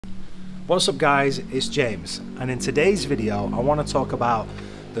What's up guys, it's James, and in today's video I want to talk about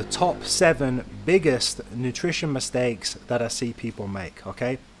the top 7 biggest nutrition mistakes that I see people make.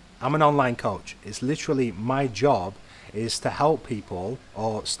 Okay, I'm an online coach. It's literally my job is to help people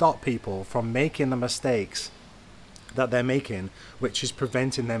or stop people from making the mistakes that they're making, which is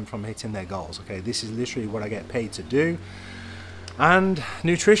preventing them from hitting their goals. Okay, this is literally what I get paid to do. And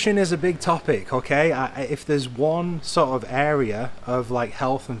nutrition is a big topic, okay? If there's one sort of area of like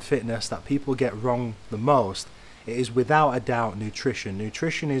health and fitness that people get wrong the most, it is without a doubt nutrition.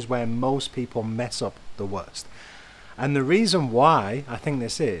 Nutrition is where most people mess up the worst. And the reason why I think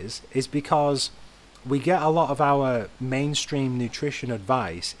this is because we get a lot of our mainstream nutrition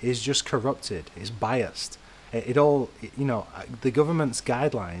advice is just corrupted, it's biased. It all, you know, the government's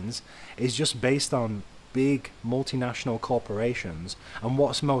guidelines is just based on big multinational corporations and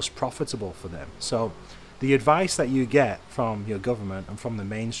what's most profitable for them. So the advice that you get from your government and from the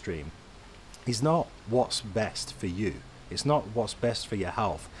mainstream is not what's best for you. It's not what's best for your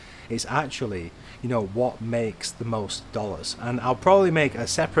health. It's actually, you know, what makes the most dollars. And I'll probably make a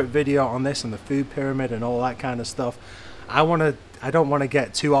separate video on this and the food pyramid and all that kind of stuff. I don't want to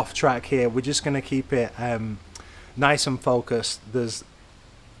get too off track here. We're just going to keep it nice and focused. There's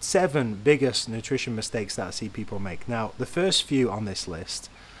 7 biggest nutrition mistakes that I see people make. Now, the first few on this list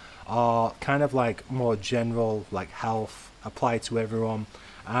are kind of like more general, like health, apply to everyone.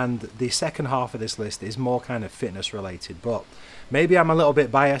 And the second half of this list is more kind of fitness related. But maybe I'm a little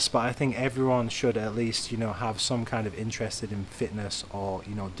bit biased, but I think everyone should at least, you know, have some kind of interest in fitness or,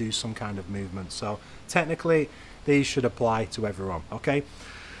 you know, do some kind of movement. So technically, these should apply to everyone, okay?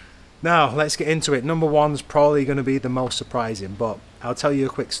 Now, let's get into it. Number 1's probably going to be the most surprising, but I'll tell you a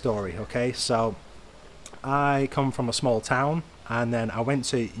quick story, okay? So, I come from a small town, and then I went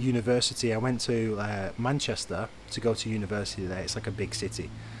to university. I went to Manchester to go to university there. It's like a big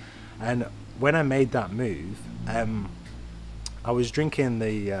city. And when I made that move, I was drinking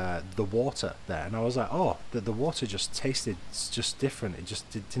the water there, and I was like, oh, the water just tasted just different. It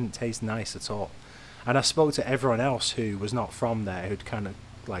didn't taste nice at all. And I spoke to everyone else who was not from there, who'd kind of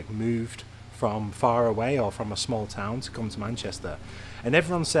like moved from far away or from a small town to come to Manchester, and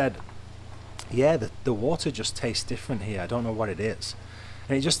everyone said, yeah, the water just tastes different here. I don't know what it is.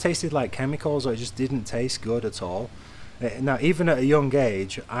 And it just tasted like chemicals, or it just didn't taste good at all. Now, even at a young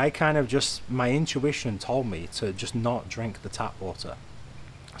age, I kind of just, my intuition told me to just not drink the tap water.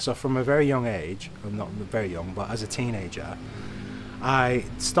 So from a very young age, not very young, but as a teenager, I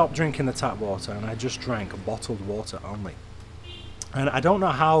stopped drinking the tap water and I just drank bottled water only. And I don't know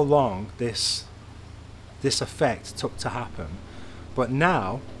how long this effect took to happen, but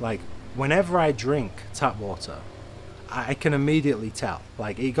now, like, whenever I drink tap water, I can immediately tell.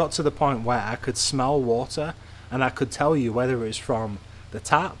 Like, it got to the point where I could smell water and I could tell you whether it's from the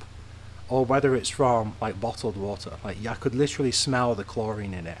tap or whether it's from like bottled water. Like, I could literally smell the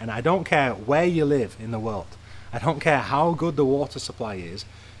chlorine in it. And I don't care where you live in the world. I don't care how good the water supply is.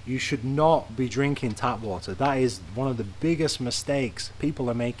 You should not be drinking tap water. That is one of the biggest mistakes people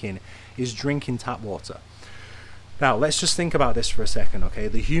are making, is drinking tap water. Now, let's just think about this for a second, okay?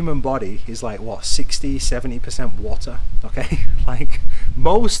 The human body is like, what, 60-70% water, okay? Like,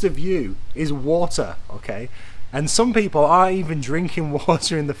 most of you is water, okay? And some people aren't even drinking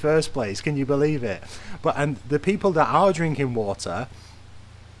water in the first place. Can you believe it? And the people that are drinking water,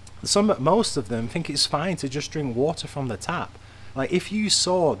 most of them think it's fine to just drink water from the tap. Like, if you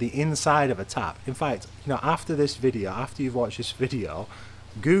saw the inside of a tap, in fact, you know, after this video, after you've watched this video,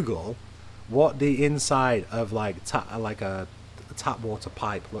 Google what the inside of like a tap water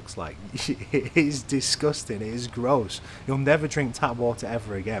pipe looks like. It is disgusting. It is gross. You'll never drink tap water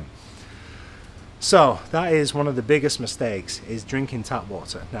ever again. So that is one of the biggest mistakes, is drinking tap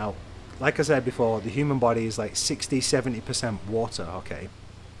water. Now, like I said before, the human body is like 60-70% water, okay?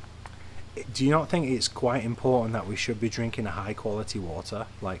 Do you not think it's quite important that we should be drinking a high quality water?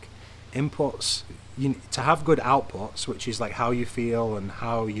 Like, inputs, to have good outputs, which is like how you feel and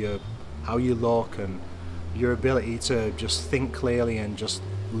how you look and your ability to just think clearly and just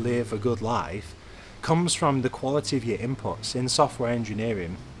live a good life, comes from the quality of your inputs. In software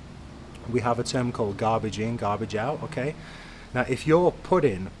engineering, we have a term called garbage in, garbage out, okay? Now, if you're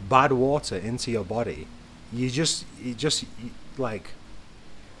putting bad water into your body, you're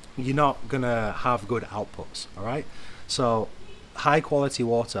not gonna have good outputs, all right? So high quality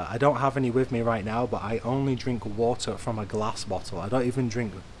water, I don't have any with me right now, but I only drink water from a glass bottle. I don't even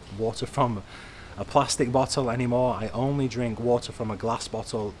drink water from a plastic bottle anymore. I only drink water from a glass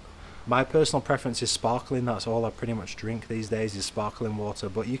bottle. My personal preference is sparkling. That's all I pretty much drink these days, is sparkling water,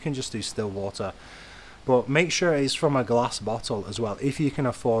 but you can just do still water. But make sure it's from a glass bottle as well, if you can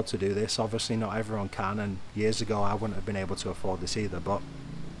afford to do this. Obviously not everyone can, and years ago I wouldn't have been able to afford this either, but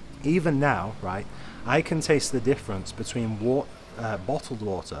even now, right, I can taste the difference between bottled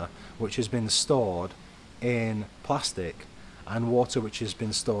water which has been stored in plastic and water which has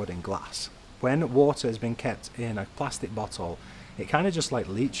been stored in glass. When water has been kept in a plastic bottle, it kind of just like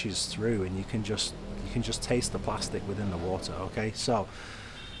leaches through, and you can just taste the plastic within the water. Okay, so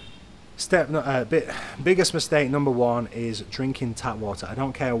biggest mistake number one is drinking tap water. I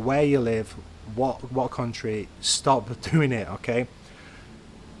don't care where you live, what country, stop doing it. Okay.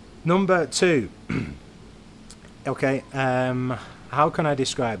 Number two. Okay, how can I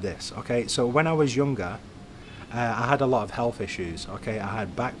describe this? Okay, so when I was younger, I had a lot of health issues. Okay, I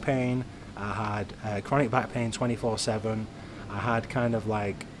had back pain, I had chronic back pain 24/7, I had kind of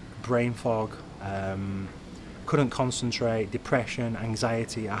like brain fog, couldn't concentrate, depression,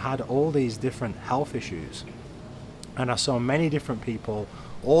 anxiety. I had all these different health issues, and I saw many different people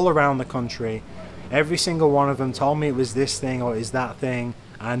all around the country. Every single one of them told me it was this thing or it was that thing,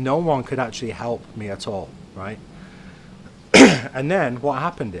 and no one could actually help me at all, right? And then what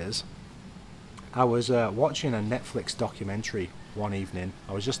happened is, I was watching a Netflix documentary one evening.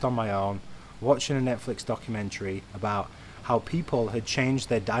 I was just on my own watching a Netflix documentary about how people had changed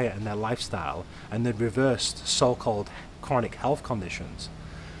their diet and their lifestyle, and they'd reversed so-called chronic health conditions.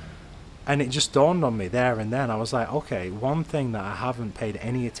 And it just dawned on me there and then. I was like, okay, one thing that I haven't paid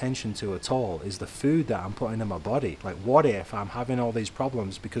any attention to at all is the food that I'm putting in my body. Like, what if I'm having all these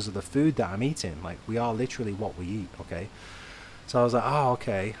problems because of the food that I'm eating? Like, we are literally what we eat, okay? So I was like, oh,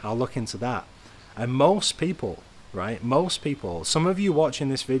 okay, I'll look into that. And most people, right, some of you watching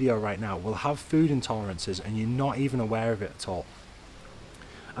this video right now will have food intolerances and you're not even aware of it at all.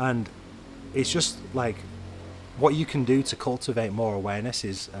 And it's just like, what you can do to cultivate more awareness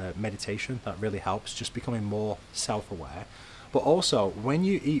is meditation. That really helps, just becoming more self-aware. But also, when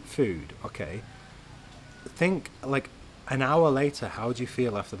you eat food, okay, think like an hour later, how do you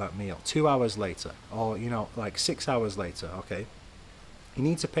feel after that meal? 2 hours later, or, you know, like 6 hours later, okay? You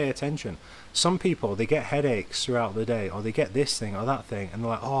need to pay attention. Some people, they get headaches throughout the day, or they get this thing or that thing, and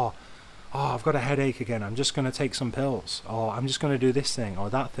they're like, oh, I've got a headache again, I'm just going to take some pills, or I'm just going to do this thing or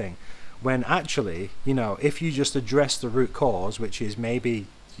that thing. When actually, you know, if you just address the root cause, which is maybe,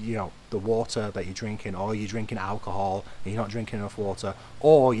 you know, the water that you're drinking, or you're drinking alcohol and you're not drinking enough water,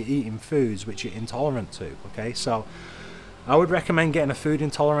 or you're eating foods which you're intolerant to, okay? So I would recommend getting a food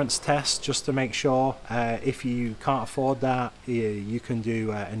intolerance test just to make sure. If you can't afford that, you can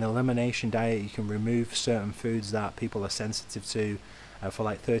do an elimination diet. You can remove certain foods that people are sensitive to for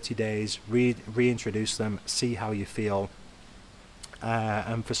like 30 days, reintroduce them, see how you feel.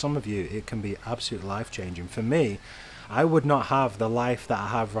 And for some of you, it can be absolutely life-changing. For me, I would not have the life that I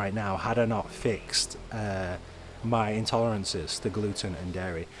have right now had I not fixed my intolerances to gluten and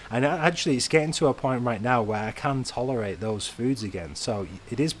dairy. And actually, it's getting to a point right now where I can tolerate those foods again. So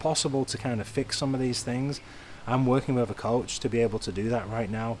it is possible to kind of fix some of these things. I'm working with a coach to be able to do that right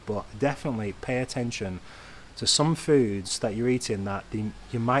now, but definitely pay attention to some foods that you're eating that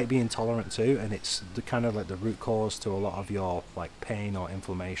you might be intolerant to, and it's the kind of like the root cause to a lot of your like pain or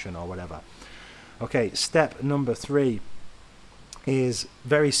inflammation or whatever. Okay, step number 3 is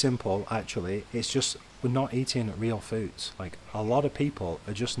very simple actually. It's just, we're not eating real foods. Like, a lot of people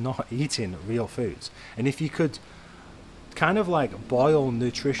are just not eating real foods. And if you could kind of like boil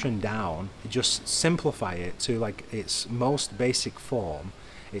nutrition down, just simplify it to like its most basic form,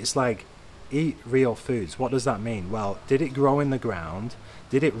 it's like, eat real foods. What does that mean? Well, did it grow in the ground?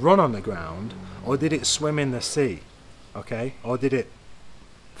 Did it run on the ground? Or did it swim in the sea? Okay? Or did it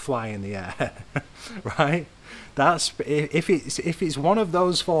fly in the air? Right? That's, if it's one of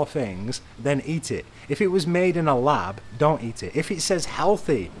those 4 things, then eat it. If it was made in a lab, don't eat it. If it says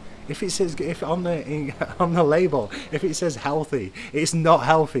healthy, if on the label, if it says healthy, it's not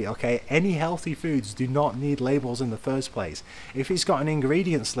healthy, okay? Any healthy foods do not need labels in the first place. If it's got an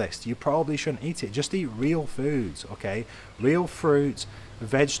ingredients list, you probably shouldn't eat it. Just eat real foods, okay? Real fruits,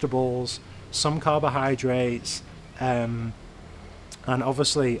 vegetables, some carbohydrates, and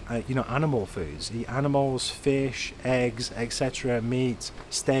obviously, you know, animal foods. Eat animals, fish, eggs, etc., meat,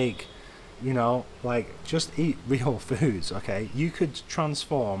 steak. You know, like, just eat real foods, okay? You could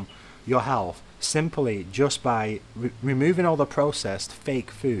transform your health simply just by removing all the processed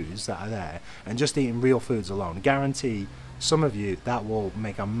fake foods that are there and just eating real foods alone. Guarantee some of you that will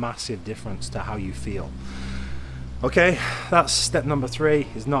make a massive difference to how you feel. Okay, that's step number 3,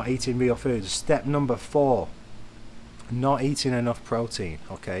 is not eating real foods. Step number 4, not eating enough protein,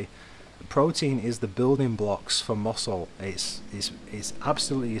 okay? Protein is the building blocks for muscle. It's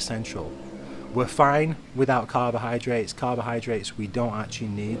absolutely essential. We're fine without carbohydrates. Carbohydrates we don't actually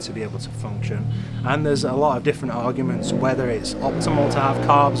need to be able to function. And there's a lot of different arguments whether it's optimal to have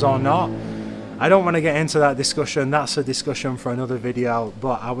carbs or not. I don't want to get into that discussion. That's a discussion for another video.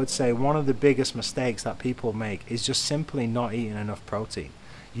 But I would say one of the biggest mistakes that people make is just simply not eating enough protein.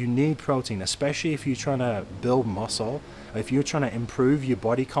 You need protein, especially if you're trying to build muscle, if you're trying to improve your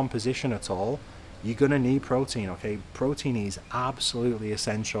body composition at all. You're going to need protein, okay? Protein is absolutely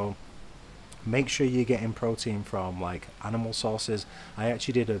essential. Make sure you're getting protein from like animal sources. I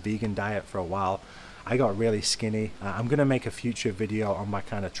actually did a vegan diet for a while. I got really skinny. I'm going to make a future video on my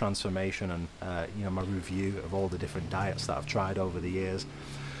kind of transformation and you know, my review of all the different diets that I've tried over the years.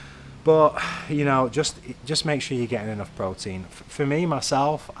 But you know, just make sure you're getting enough protein. For me,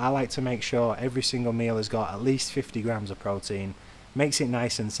 myself, I like to make sure every single meal has got at least 50 grams of protein. Makes it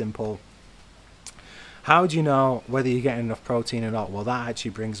nice and simple. How do you know whether you're getting enough protein or not? Well, that actually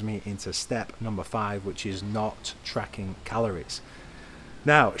brings me into step number 5, which is not tracking calories.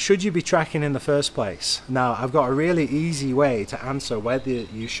 Now, should you be tracking in the first place? Now, I've got a really easy way to answer whether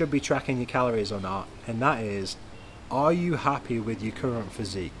you should be tracking your calories or not, and that is, are you happy with your current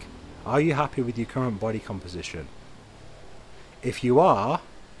physique? Are you happy with your current body composition? If you are,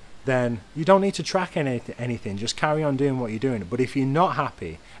 then you don't need to track anything. Just carry on doing what you're doing. But if you're not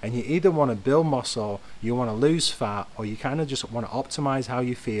happy and you either want to build muscle, you want to lose fat, or you kind of just want to optimize how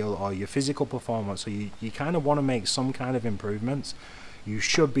you feel or your physical performance, or you kind of want to make some kind of improvements, you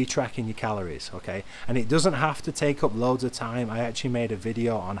should be tracking your calories, okay? And it doesn't have to take up loads of time. I actually made a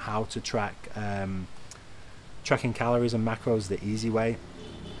video on how to track tracking calories and macros the easy way.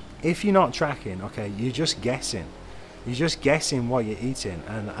 If you're not tracking, okay, you're just guessing. You're just guessing what you're eating,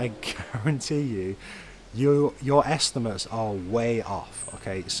 and I guarantee you, your estimates are way off,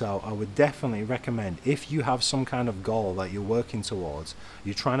 okay? So I would definitely recommend, if you have some kind of goal that you're working towards,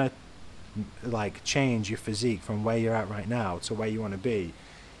 you're trying to like change your physique from where you're at right now to where you want to be,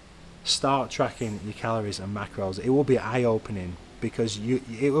 start tracking your calories and macros. It will be eye-opening, because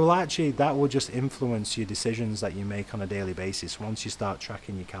that will just influence your decisions that you make on a daily basis once you start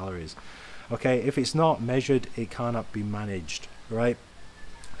tracking your calories. Okay, if it's not measured, it cannot be managed, right?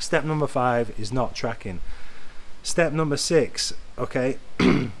 Step number 5 is not tracking. Step number 6, okay?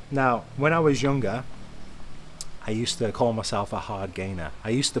 Now, when I was younger, I used to call myself a hard gainer.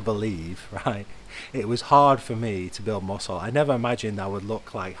 I used to believe, right, it was hard for me to build muscle. I never imagined I would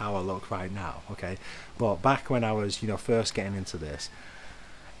look like how I look right now, okay? But back when I was, you know, first getting into this,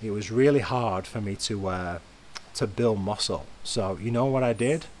 it was really hard for me to build muscle. So, you know what I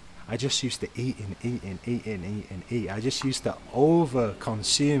did? I just used to eat and eat and eat and eat. I just used to over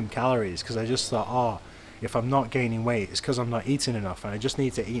consume calories, because I just thought, oh, if I'm not gaining weight, it's because I'm not eating enough and I just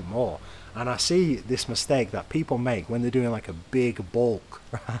need to eat more. And I see this mistake that people make when they're doing like a big bulk,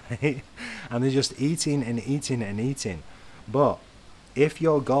 right? And they're just eating and eating and eating. But if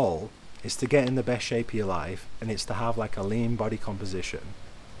your goal is to get in the best shape of your life and it's to have like a lean body composition,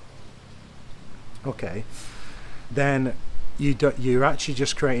 okay, then you're actually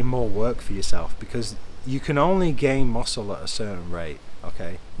just creating more work for yourself, because you can only gain muscle at a certain rate,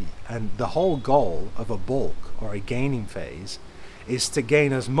 okay? And the whole goal of a bulk or a gaining phase is to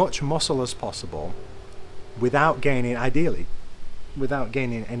gain as much muscle as possible without gaining, ideally, without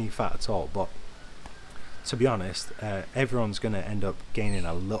gaining any fat at all. But to be honest, everyone's going to end up gaining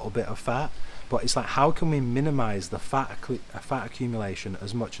a little bit of fat. But it's like, how can we minimize the fat accumulation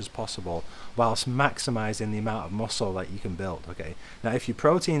as much as possible whilst maximizing the amount of muscle that you can build, okay? Now, if your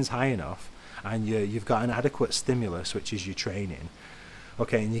protein's high enough and you've got an adequate stimulus, which is your training,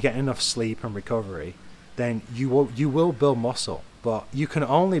 okay, and you get enough sleep and recovery, then you will build muscle. But you can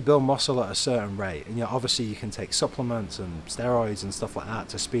only build muscle at a certain rate. And obviously you can take supplements and steroids and stuff like that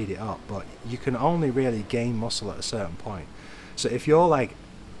to speed it up, but you can only really gain muscle at a certain point. So if you're like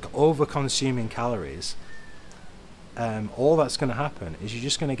over consuming calories, all that's going to happen is you're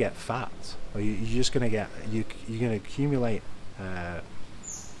just going to get fat, or you're just going to get you're going to accumulate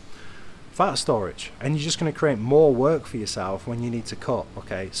fat storage, and you're just going to create more work for yourself when you need to cut,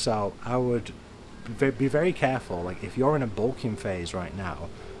 okay? So I would be very careful. Like, if you're in a bulking phase right now,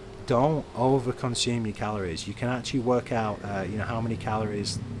 don't over consume your calories. You can actually work out you know, how many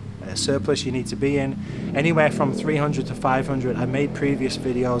calories surplus you need to be in, anywhere from 300 to 500. I made previous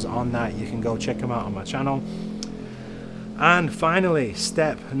videos on that. You can go check them out on my channel. And finally,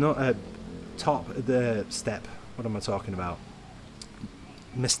 what am I talking about?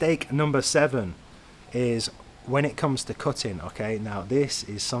 Mistake number 7 is when it comes to cutting, okay? Now, this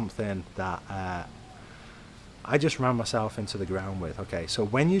is something that I just ran myself into the ground with. Okay, so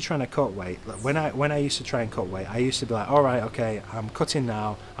when you're trying to cut weight, like when I used to try and cut weight, I used to be like, all right, okay, I'm cutting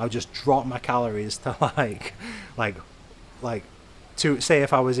now. I'll just drop my calories to like to say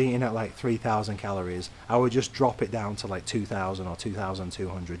if I was eating at like 3,000 calories, I would just drop it down to like 2,000 or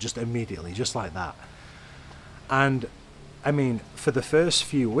 2,200 just immediately, just like that. And I mean, for the first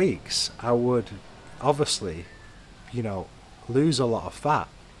few weeks, I would obviously, you know, lose a lot of fat.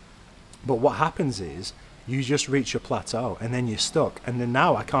 But what happens is you just reach a plateau and then you're stuck. And then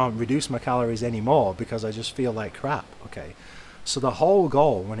now I can't reduce my calories anymore because I just feel like crap. Okay. So the whole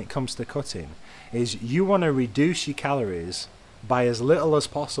goal when it comes to cutting is you want to reduce your calories by as little as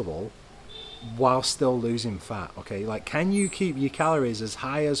possible while still losing fat. Okay. Like, can you keep your calories as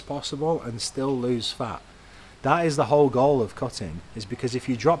high as possible and still lose fat? That is the whole goal of cutting, is because if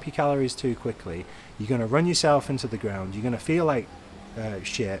you drop your calories too quickly, you're going to run yourself into the ground. You're going to feel like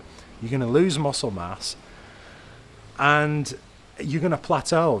shit. You're going to lose muscle mass, and you're going to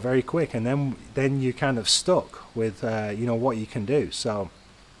plateau very quick, and then you're kind of stuck with you know, what you can do. So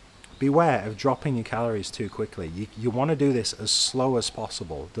beware of dropping your calories too quickly. You want to do this as slow as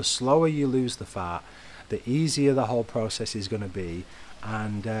possible. The slower you lose the fat, the easier the whole process is going to be,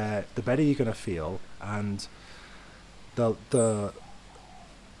 and the better you're going to feel, and the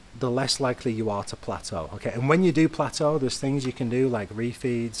less likely you are to plateau. Okay, and when you do plateau, there's things you can do like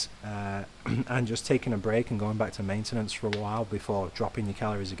refeeds and just taking a break and going back to maintenance for a while before dropping your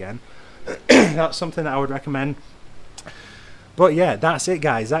calories again. That's something that I would recommend. But yeah, that's it,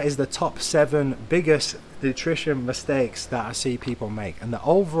 guys. That is the top 7 biggest nutrition mistakes that I see people make. And the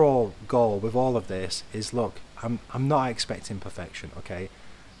overall goal with all of this is, look, I'm not expecting perfection. Okay,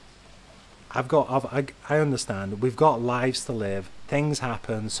 I understand. We've got lives to live. Things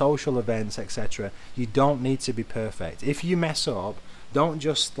happen, social events, etc. You don't need to be perfect. If you mess up, don't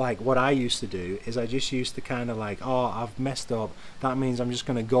just, like what I used to do, is I just used to kind of like, oh, I've messed up, that means I'm just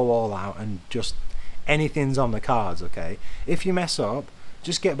going to go all out and just anything's on the cards. Okay, if you mess up,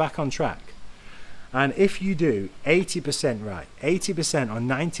 just get back on track. And if you do 80% right, 80% or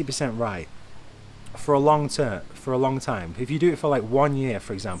 90% right for a long time, if you do it for like 1 year,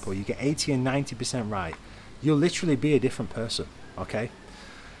 for example, you get 80 and 90% right, you'll literally be a different person. Okay,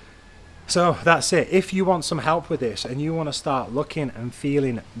 so that's it. If you want some help with this and you want to start looking and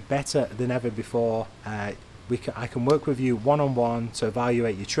feeling better than ever before, I can work with you one-on-one to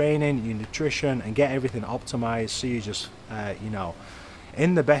evaluate your training, your nutrition, and get everything optimized so you just you know,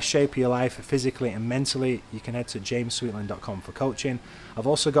 in the best shape of your life physically and mentally. You can head to jamessweetland.com for coaching. I've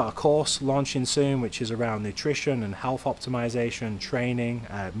also got a course launching soon which is around nutrition and health optimization, training,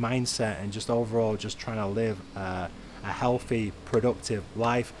 mindset, and just overall just trying to live a healthy, productive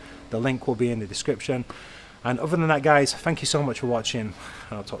life. The link will be in the description. And other than that, guys, thank you so much for watching, and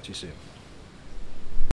I'll talk to you soon.